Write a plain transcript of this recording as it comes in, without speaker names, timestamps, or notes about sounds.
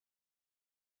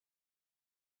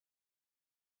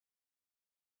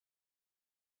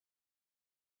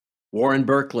Warren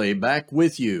Berkeley back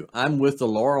with you. I'm with the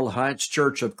Laurel Heights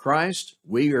Church of Christ.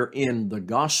 We are in the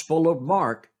Gospel of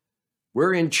Mark.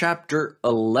 We're in chapter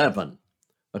 11,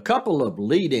 a couple of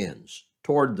lead-ins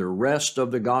toward the rest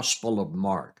of the Gospel of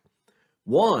Mark.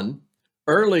 One,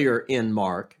 earlier in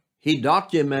Mark, he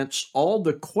documents all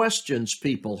the questions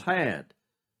people had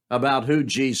about who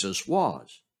Jesus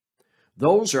was.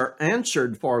 Those are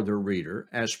answered for the reader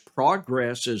as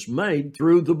progress is made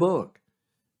through the book.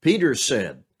 Peter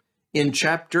said, in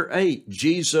chapter 8,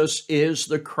 Jesus is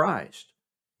the Christ.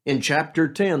 In chapter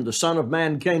 10, the Son of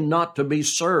Man came not to be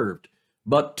served,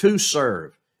 but to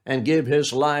serve and give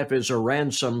his life as a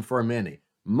ransom for many.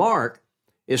 Mark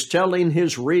is telling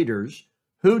his readers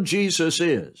who Jesus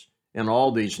is in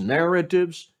all these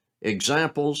narratives,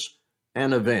 examples,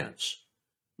 and events.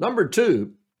 Number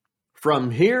two,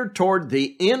 from here toward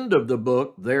the end of the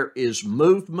book, there is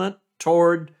movement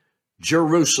toward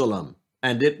Jerusalem,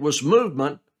 and it was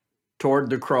movement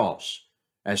toward the cross.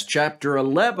 As chapter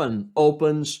 11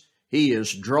 opens, he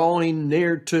is drawing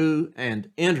near to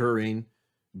and entering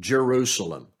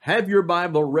Jerusalem. Have your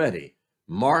Bible ready.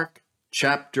 Mark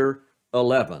chapter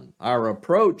 11. Our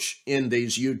approach in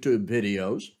these YouTube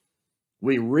videos,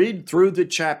 we read through the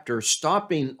chapter,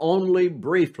 stopping only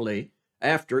briefly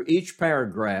after each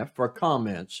paragraph for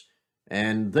comments,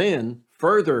 and then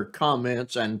further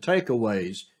comments and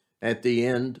takeaways at the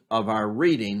end of our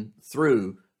reading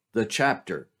through the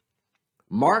chapter.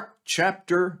 Mark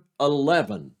chapter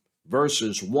 11,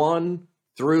 verses 1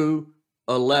 through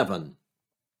 11.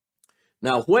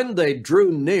 Now, when they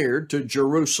drew near to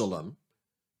Jerusalem,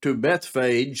 to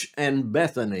Bethphage and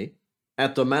Bethany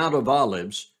at the Mount of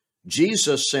Olives,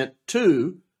 Jesus sent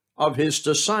two of his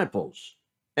disciples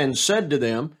and said to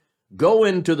them, "Go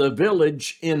into the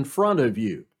village in front of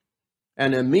you,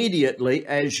 and immediately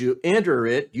as you enter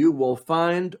it, you will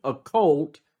find a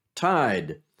colt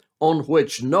tied, on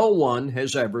which no one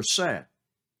has ever sat.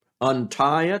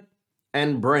 Untie it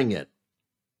and bring it.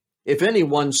 If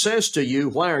anyone says to you,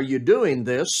 'Why are you doing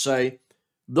this?' say,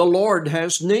 'The Lord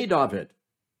has need of it,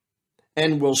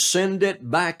 and will send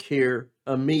it back here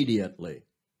immediately.'"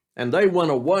 And they went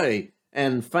away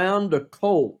and found a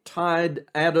colt tied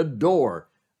at a door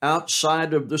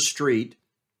outside of the street,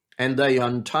 and they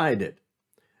untied it.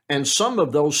 And some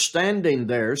of those standing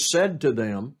there said to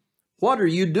them, "What are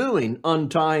you doing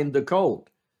untying the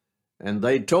colt?" And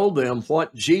they told them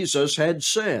what Jesus had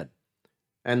said,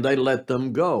 and they let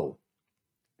them go.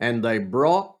 And they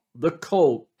brought the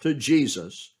colt to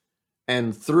Jesus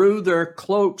and threw their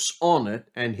cloaks on it,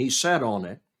 and he sat on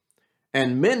it.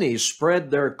 And many spread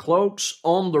their cloaks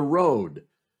on the road,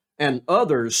 and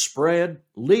others spread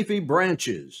leafy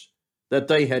branches that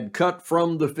they had cut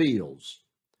from the fields.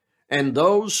 And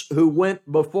those who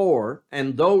went before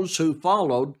and those who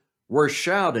followed were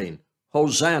shouting,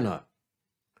 "Hosanna!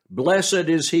 Blessed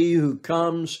is he who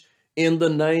comes in the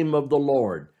name of the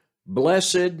Lord.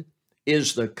 Blessed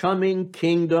is the coming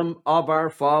kingdom of our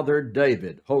father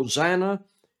David. Hosanna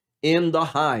in the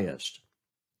highest."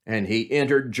 And he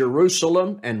entered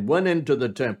Jerusalem and went into the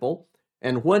temple.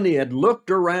 And when he had looked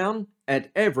around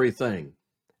at everything,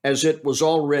 as it was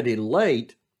already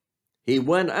late, he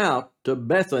went out to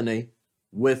Bethany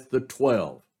with the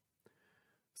 12.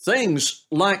 Things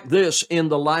like this in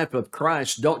the life of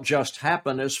Christ don't just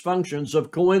happen as functions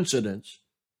of coincidence.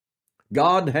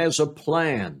 God has a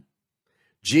plan.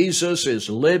 Jesus is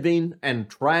living and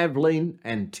traveling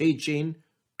and teaching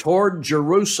toward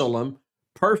Jerusalem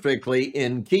perfectly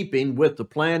in keeping with the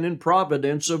plan and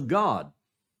providence of God.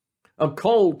 A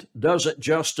colt doesn't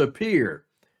just appear,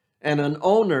 and an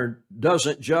owner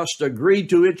doesn't just agree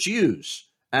to its use,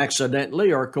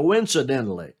 accidentally or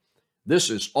coincidentally.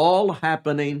 This is all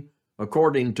happening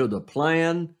according to the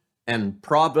plan and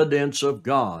providence of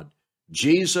God.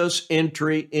 Jesus'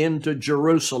 entry into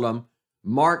Jerusalem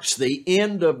marks the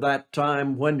end of that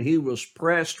time when he was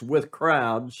pressed with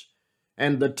crowds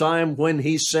and the time when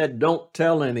he said, "Don't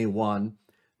tell anyone."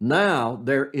 Now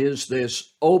there is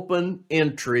this open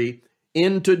entry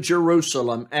into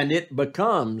Jerusalem, and it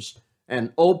becomes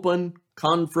an open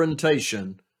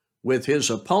confrontation with his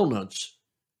opponents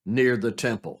near the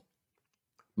temple.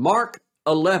 Mark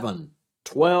 11,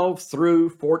 12 through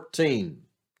 14.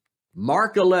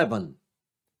 Mark 11,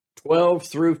 12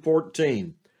 through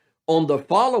 14. On the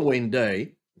following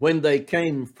day, when they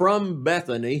came from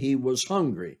Bethany, he was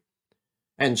hungry.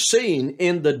 And seeing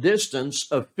in the distance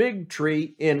a fig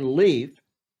tree in leaf,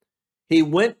 he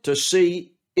went to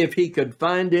see if he could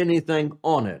find anything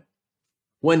on it.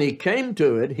 When he came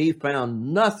to it, he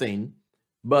found nothing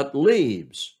but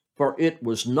leaves, for it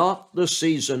was not the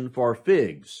season for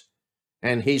figs.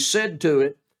 And he said to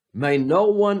it, May no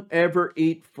one ever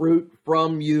eat fruit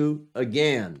from you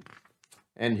again.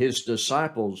 And his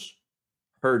disciples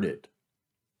heard it.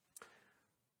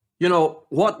 You know,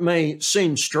 what may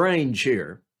seem strange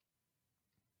here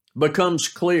becomes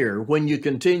clear when you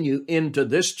continue into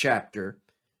this chapter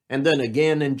and then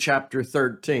again in chapter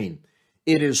 13.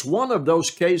 It is one of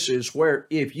those cases where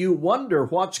if you wonder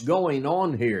what's going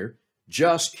on here,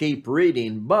 just keep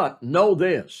reading. But know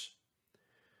this.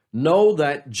 Know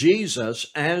that Jesus,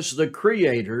 as the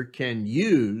Creator, can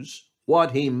use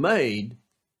what he made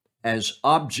as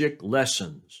object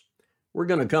lessons. We're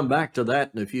going to come back to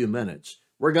that in a few minutes.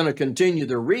 We're going to continue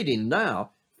the reading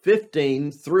now,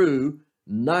 15 through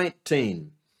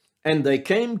 19. And they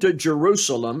came to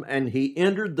Jerusalem, and he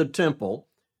entered the temple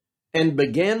and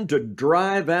began to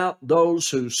drive out those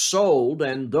who sold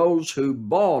and those who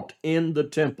bought in the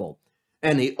temple.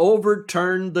 And he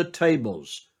overturned the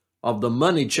tables of the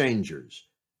money changers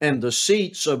and the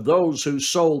seats of those who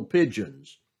sold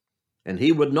pigeons. And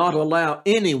he would not allow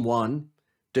anyone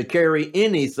to carry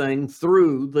anything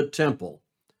through the temple.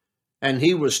 And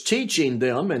he was teaching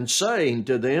them and saying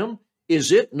to them,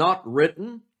 is it not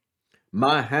written,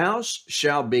 my house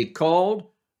shall be called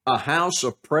a house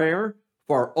of prayer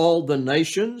for all the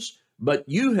nations, but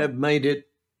you have made it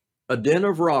a den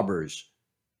of robbers.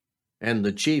 And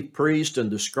the chief priest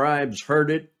and the scribes heard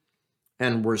it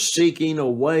and were seeking a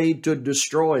way to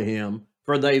destroy him,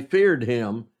 for they feared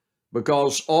him,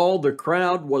 because all the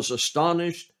crowd was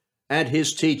astonished at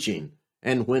his teaching.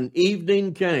 And when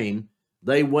evening came,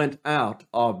 they went out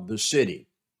of the city.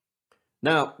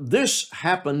 Now, this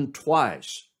happened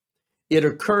twice. It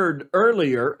occurred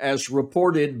earlier as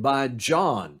reported by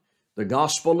John, the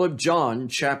Gospel of John,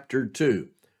 chapter 2.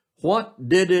 What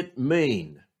did it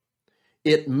mean?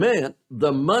 It meant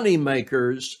the money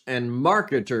makers and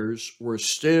marketers were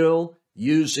still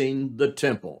using the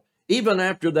temple. Even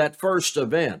after that first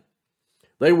event,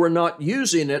 they were not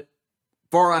using it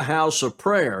for a house of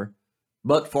prayer,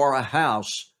 but for a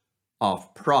house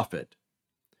of profit.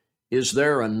 Is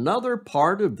there another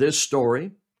part of this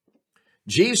story?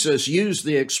 Jesus used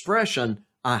the expression,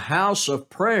 a house of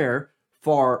prayer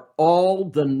for all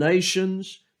the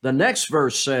nations. The next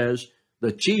verse says,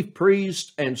 the chief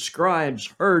priests and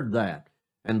scribes heard that,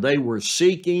 and they were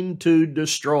seeking to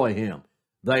destroy him.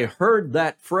 They heard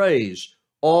that phrase,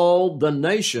 all the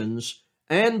nations,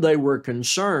 and they were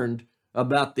concerned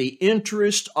about the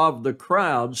interest of the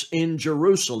crowds in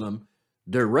Jerusalem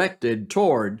directed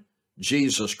toward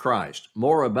Jesus Christ.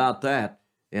 More about that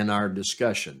in our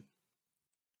discussion.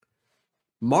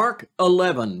 Mark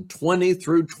 11, 20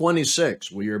 through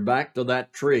 26. We are back to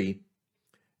that tree.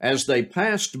 As they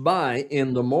passed by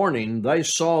in the morning, they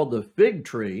saw the fig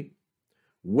tree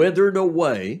withered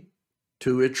away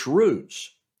to its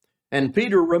roots. And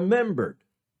Peter remembered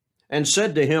and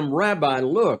said to him, Rabbi,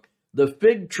 look, the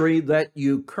fig tree that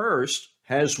you cursed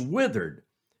has withered.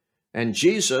 And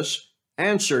Jesus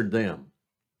answered them,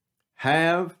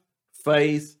 have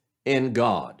faith in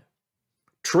God.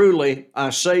 Truly, I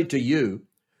say to you,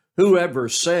 whoever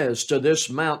says to this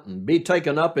mountain, be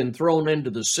taken up and thrown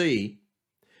into the sea,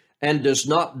 and does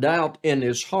not doubt in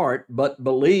his heart, but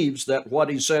believes that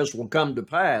what he says will come to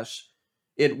pass,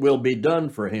 it will be done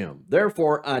for him.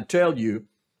 Therefore, I tell you,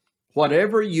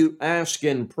 whatever you ask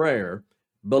in prayer,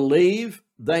 believe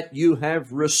that you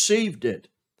have received it,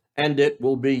 and it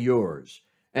will be yours.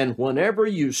 And whenever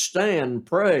you stand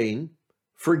praying,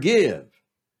 forgive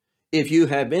if you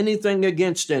have anything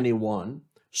against anyone,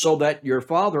 so that your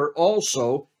Father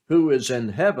also, who is in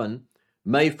heaven,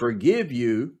 may forgive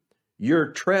you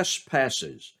your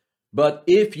trespasses. But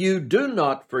if you do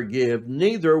not forgive,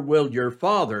 neither will your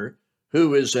Father,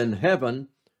 who is in heaven,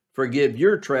 forgive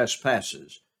your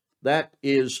trespasses. That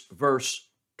is verse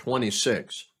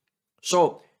 26.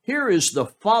 So here is the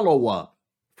follow-up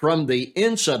from the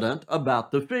incident about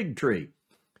the fig tree.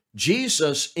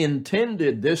 Jesus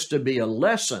intended this to be a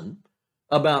lesson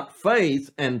about faith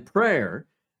and prayer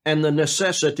and the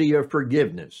necessity of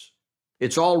forgiveness.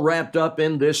 It's all wrapped up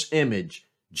in this image.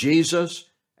 Jesus,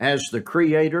 as the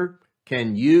Creator,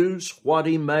 can use what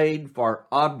he made for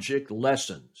object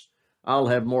lessons. I'll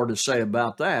have more to say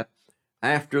about that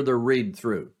after the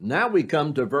read-through. Now we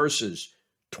come to verses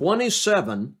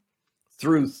 27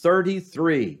 through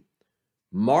 33.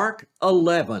 Mark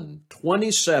 11,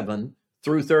 27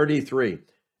 through 33.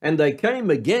 And they came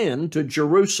again to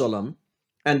Jerusalem,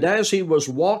 and as he was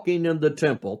walking in the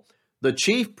temple, the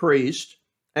chief priests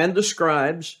and the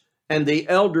scribes and the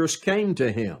elders came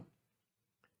to him.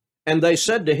 And they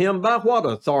said to him, by what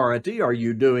authority are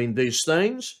you doing these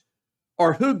things?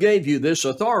 Or who gave you this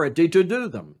authority to do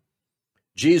them?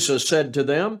 Jesus said to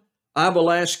them, I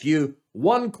will ask you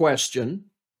one question,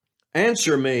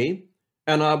 answer me,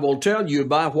 and I will tell you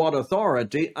by what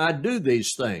authority I do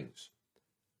these things.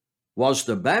 Was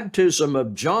the baptism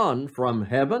of John from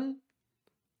heaven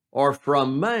or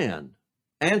from man?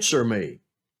 Answer me.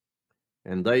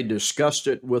 And they discussed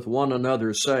it with one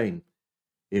another, saying,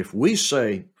 if we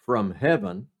say from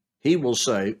heaven, he will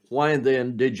say, why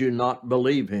then did you not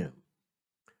believe him?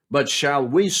 But shall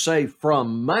we say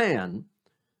from man?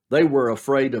 They were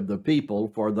afraid of the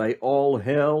people, for they all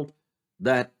held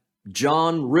that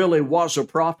John really was a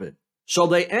prophet. So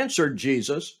they answered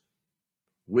Jesus,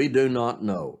 we do not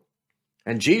know.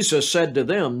 And Jesus said to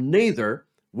them, neither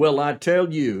will I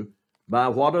tell you by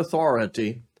what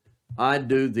authority I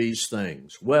do these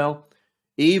things. Well,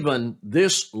 even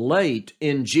this late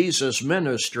in Jesus'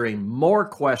 ministry, more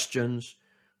questions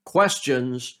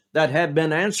that have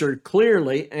been answered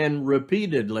clearly and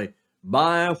repeatedly.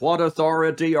 By what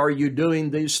authority are you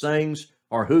doing these things?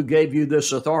 Or who gave you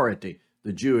this authority?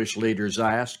 The Jewish leaders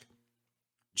asked.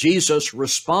 Jesus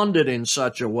responded in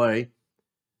such a way,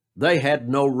 they had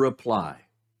no reply.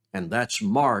 And that's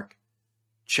Mark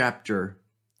chapter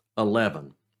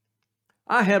 11.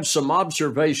 I have some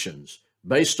observations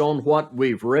based on what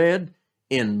we've read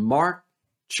in Mark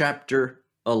chapter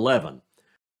 11.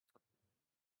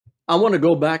 I want to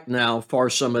go back now for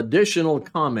some additional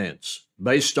comments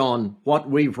based on what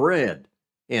we've read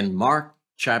in Mark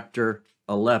chapter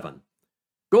 11.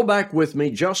 Go back with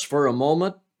me just for a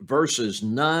moment, verses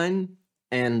 9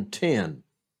 and 10.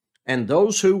 And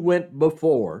those who went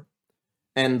before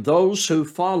and those who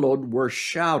followed were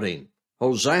shouting,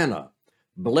 Hosanna!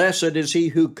 Blessed is he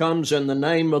who comes in the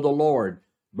name of the Lord.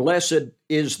 Blessed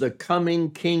is the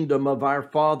coming kingdom of our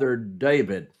father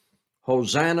David.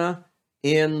 Hosanna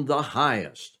in the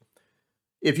highest.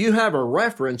 If you have a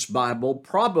reference Bible,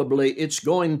 probably it's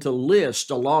going to list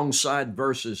alongside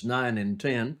verses 9 and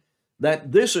 10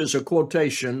 that this is a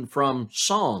quotation from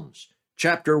Psalms,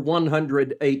 chapter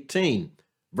 118,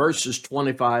 verses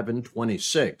 25 and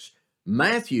 26.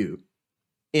 Matthew,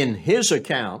 in his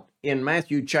account, in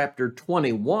Matthew chapter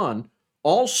 21,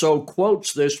 also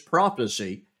quotes this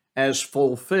prophecy as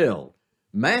fulfilled.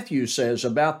 Matthew says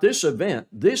about this event,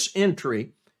 this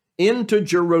entry into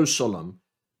Jerusalem,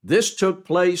 this took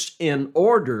place in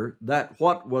order that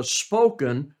what was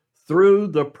spoken through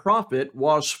the prophet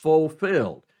was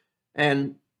fulfilled.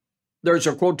 And there's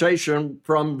a quotation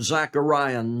from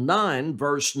Zechariah 9,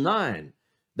 verse 9.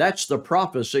 That's the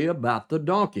prophecy about the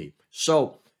donkey.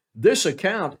 So this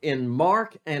account in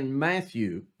Mark and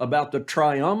Matthew about the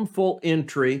triumphal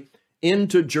entry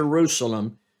into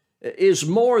Jerusalem is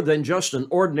more than just an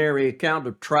ordinary account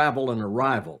of travel and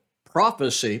arrival.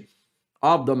 Prophecy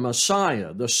of the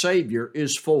Messiah, the Savior,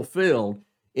 is fulfilled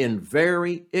in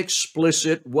very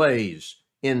explicit ways,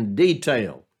 in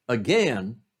detail,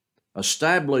 again,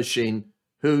 establishing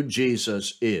who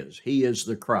Jesus is. He is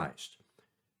the Christ.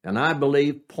 And I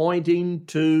believe pointing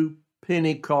to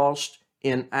Pentecost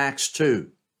in Acts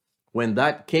 2, when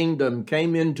that kingdom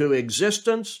came into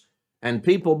existence and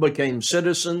people became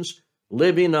citizens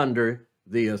living under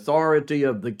the authority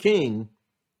of the King,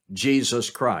 Jesus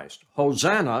Christ.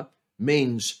 Hosanna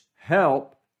means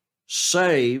help,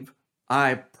 save,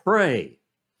 I pray.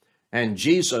 And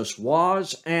Jesus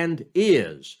was and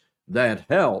is that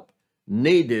help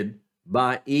needed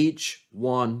by each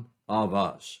one of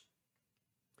us.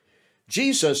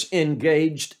 Jesus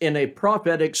engaged in a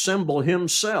prophetic symbol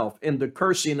himself in the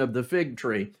cursing of the fig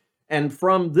tree. And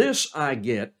from this I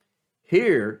get,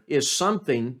 here is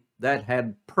something that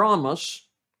had promise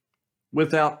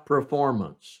without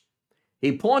performance.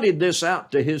 He pointed this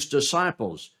out to his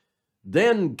disciples,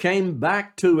 then came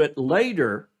back to it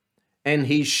later, and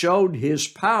he showed his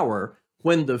power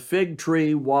when the fig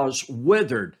tree was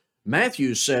withered.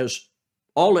 Matthew says,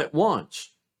 all at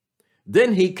once.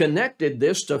 Then he connected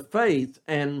this to faith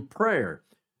and prayer.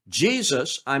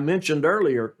 Jesus, I mentioned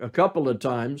earlier a couple of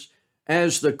times,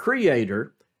 as the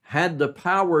creator, had the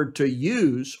power to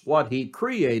use what he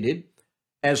created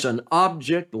as an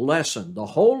object lesson. The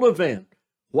whole event,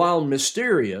 while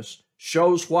mysterious,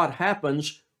 shows what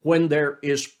happens when there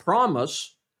is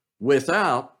promise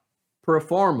without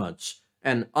performance.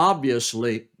 And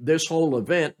obviously, this whole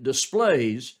event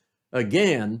displays,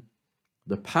 again,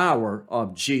 the power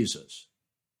of Jesus.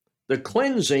 The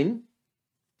cleansing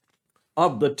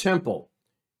of the temple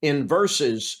in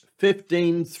verses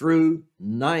 15 through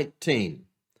 19.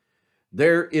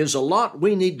 There is a lot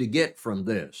we need to get from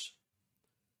this.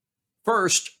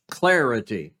 First,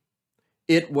 clarity.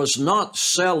 It was not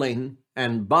selling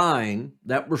and buying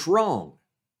that was wrong.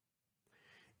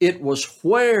 It was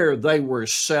where they were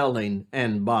selling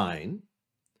and buying.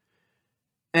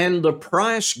 and the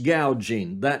price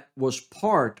gouging that was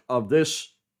part of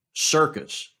this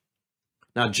circus.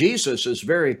 Now, Jesus is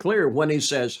very clear when he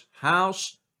says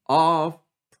house of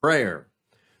prayer.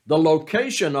 The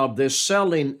location of this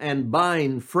selling and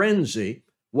buying frenzy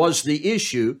was the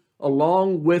issue,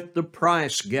 along with the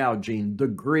price gouging, the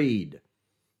greed.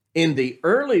 In the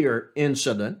earlier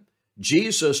incident,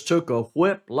 Jesus took a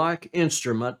whip-like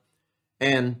instrument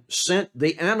and sent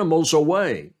the animals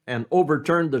away and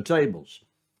overturned the tables.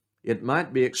 It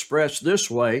might be expressed this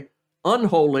way: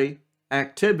 unholy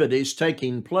activities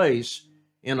taking place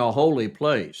in a holy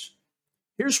place.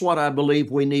 Here's what I believe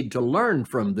we need to learn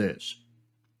from this.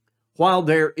 While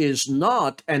there is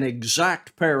not an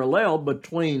exact parallel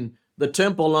between the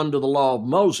temple under the law of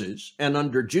Moses and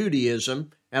under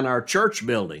Judaism and our church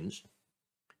buildings,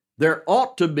 there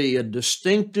ought to be a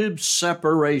distinctive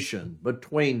separation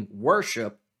between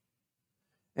worship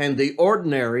and the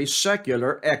ordinary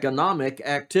secular economic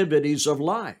activities of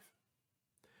life.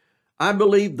 I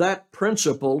believe that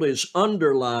principle is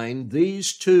underlying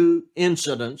these two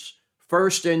incidents,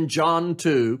 first in John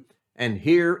 2 and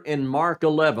here in Mark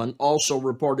 11, also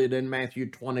reported in Matthew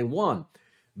 21.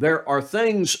 There are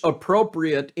things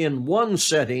appropriate in one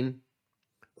setting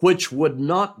which would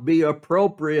not be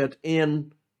appropriate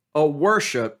in a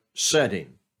worship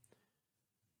setting.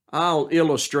 I'll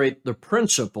illustrate the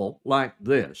principle like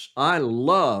this. I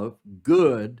love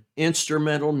good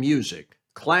instrumental music,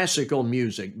 classical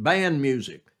music, band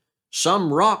music,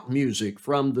 some rock music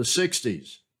from the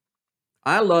 60s.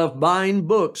 I love buying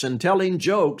books and telling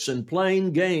jokes and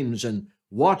playing games and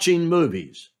watching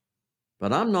movies.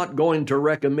 But I'm not going to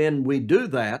recommend we do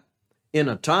that in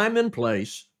a time and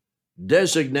place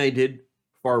designated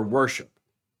for worship.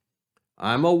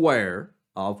 I'm aware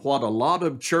of what a lot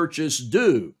of churches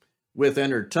do with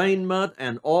entertainment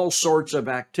and all sorts of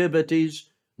activities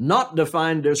not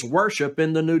defined as worship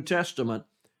in the New Testament.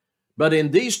 But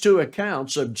in these two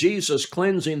accounts of Jesus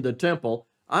cleansing the temple,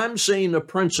 I'm seeing a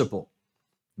principle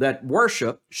that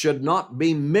worship should not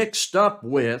be mixed up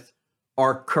with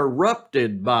or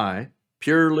corrupted by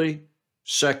purely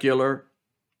secular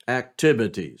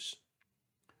activities.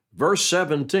 Verse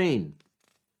 17,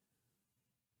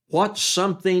 what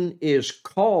something is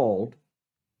called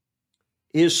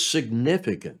is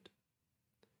significant.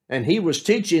 And he was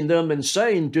teaching them and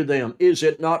saying to them, is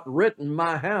it not written,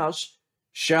 my house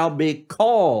shall be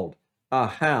called a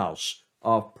house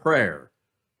of prayer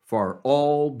for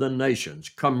all the nations?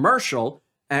 Commercial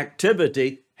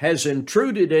activity has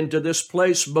intruded into this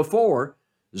place before,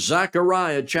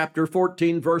 Zechariah chapter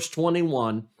 14, verse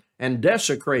 21, and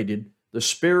desecrated the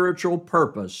spiritual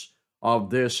purpose of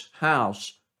this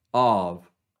house of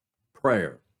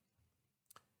prayer.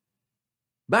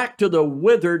 Back to the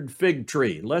withered fig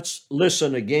tree. Let's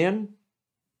listen again.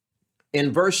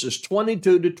 In verses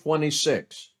 22 to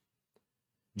 26,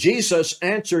 Jesus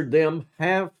answered them,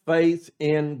 have faith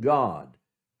in God.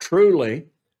 Truly,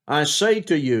 I say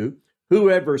to you,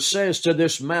 whoever says to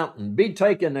this mountain, be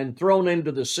taken and thrown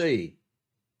into the sea,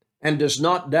 and does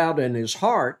not doubt in his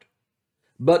heart,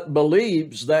 but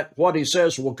believes that what he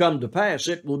says will come to pass,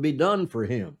 it will be done for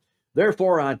him.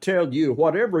 Therefore, I tell you,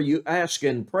 whatever you ask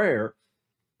in prayer,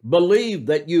 believe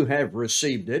that you have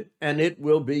received it, and it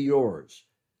will be yours.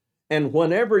 And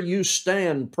whenever you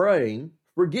stand praying,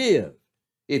 forgive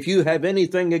if you have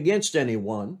anything against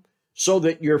anyone, so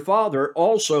that your Father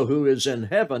also who is in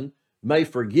heaven may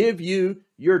forgive you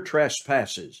your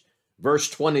trespasses. Verse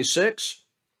 26,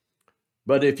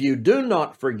 but if you do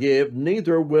not forgive,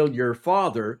 neither will your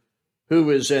Father who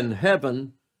is in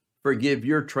heaven forgive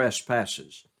your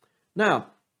trespasses. Now,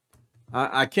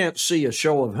 I can't see a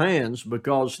show of hands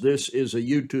because this is a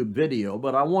YouTube video,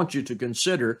 but I want you to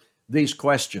consider these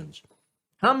questions.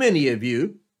 How many of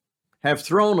you have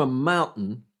thrown a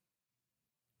mountain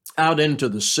out into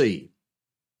the sea?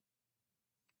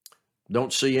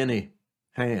 Don't see any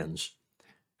hands.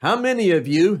 How many of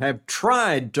you have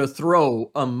tried to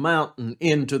throw a mountain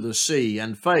into the sea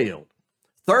and failed?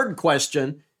 Third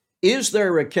question, is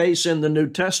there a case in the New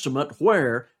Testament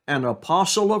where an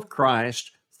apostle of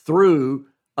Christ threw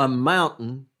a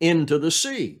mountain into the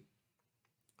sea?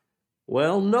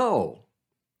 Well, no.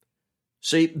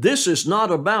 See, this is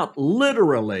not about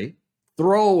literally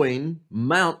throwing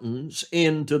mountains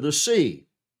into the sea.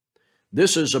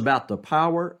 This is about the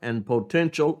power and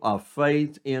potential of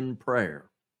faith in prayer.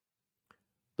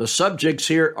 The subjects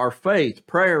here are faith,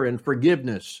 prayer, and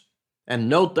forgiveness. And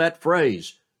note that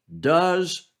phrase,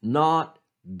 does not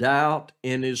doubt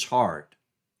in his heart.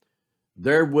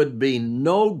 There would be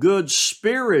no good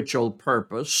spiritual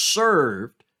purpose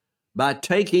served by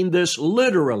taking this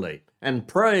literally and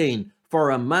praying for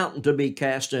a mountain to be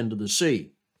cast into the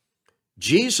sea.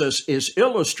 Jesus is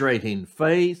illustrating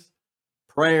faith,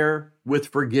 prayer with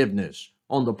forgiveness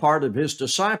on the part of his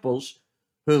disciples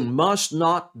who must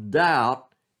not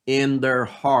doubt in their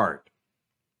heart.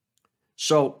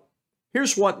 So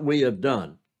here's what we have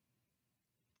done.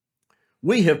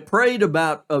 We have prayed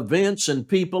about events and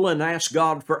people and asked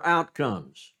God for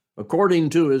outcomes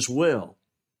according to his will.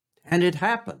 And it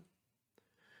happened.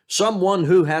 Someone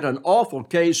who had an awful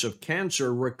case of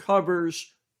cancer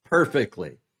recovers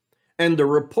perfectly. And the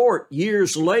report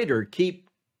years later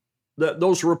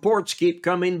those reports keep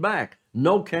coming back.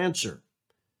 No cancer.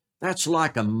 That's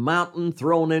like a mountain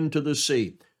thrown into the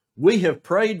sea. We have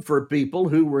prayed for people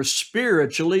who were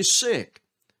spiritually sick,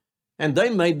 and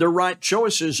they made the right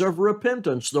choices of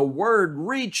repentance. The word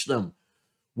reached them.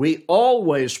 We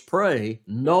always pray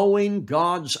knowing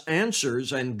God's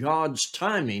answers and God's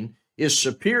timing is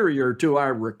superior to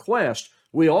our request.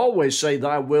 We always say,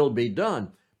 thy will be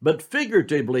done. But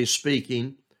figuratively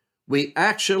speaking, we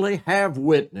actually have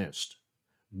witnessed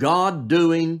God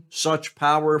doing such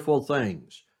powerful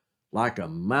things, like a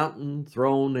mountain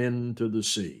thrown into the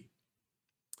sea.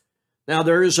 Now,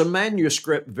 there is a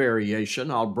manuscript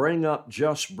variation I'll bring up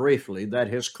just briefly that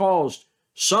has caused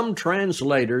some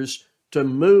translators to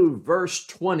move verse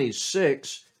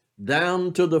 26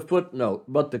 down to the footnote,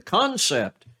 but the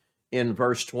concept in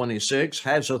verse 26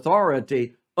 has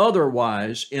authority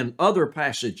otherwise in other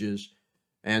passages,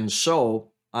 and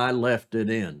so I left it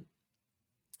in.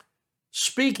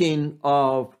 Speaking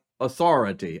of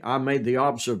authority, I made the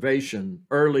observation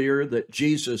earlier that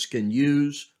Jesus can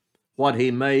use what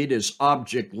he made as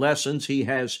object lessons. He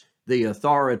has the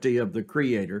authority of the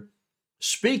Creator.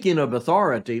 Speaking of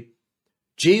authority,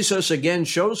 Jesus again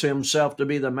shows himself to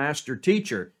be the master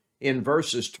teacher in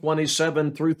verses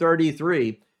 27 through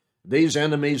 33. These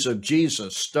enemies of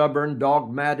Jesus, stubborn,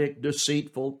 dogmatic,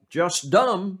 deceitful, just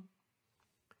dumb.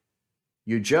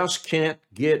 You just can't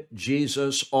get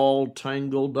Jesus all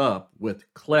tangled up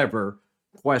with clever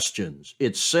questions.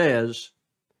 It says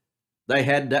they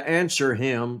had to answer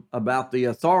him about the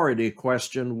authority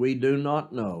question we do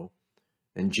not know.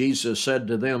 And Jesus said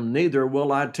to them, neither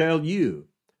will I tell you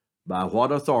by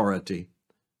what authority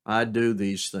I do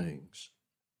these things.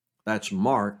 That's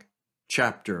Mark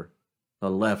chapter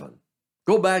 11.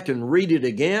 Go back and read it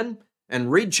again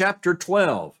and read chapter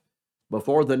 12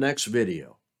 before the next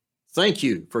video. Thank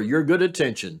you for your good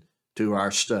attention to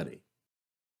our study.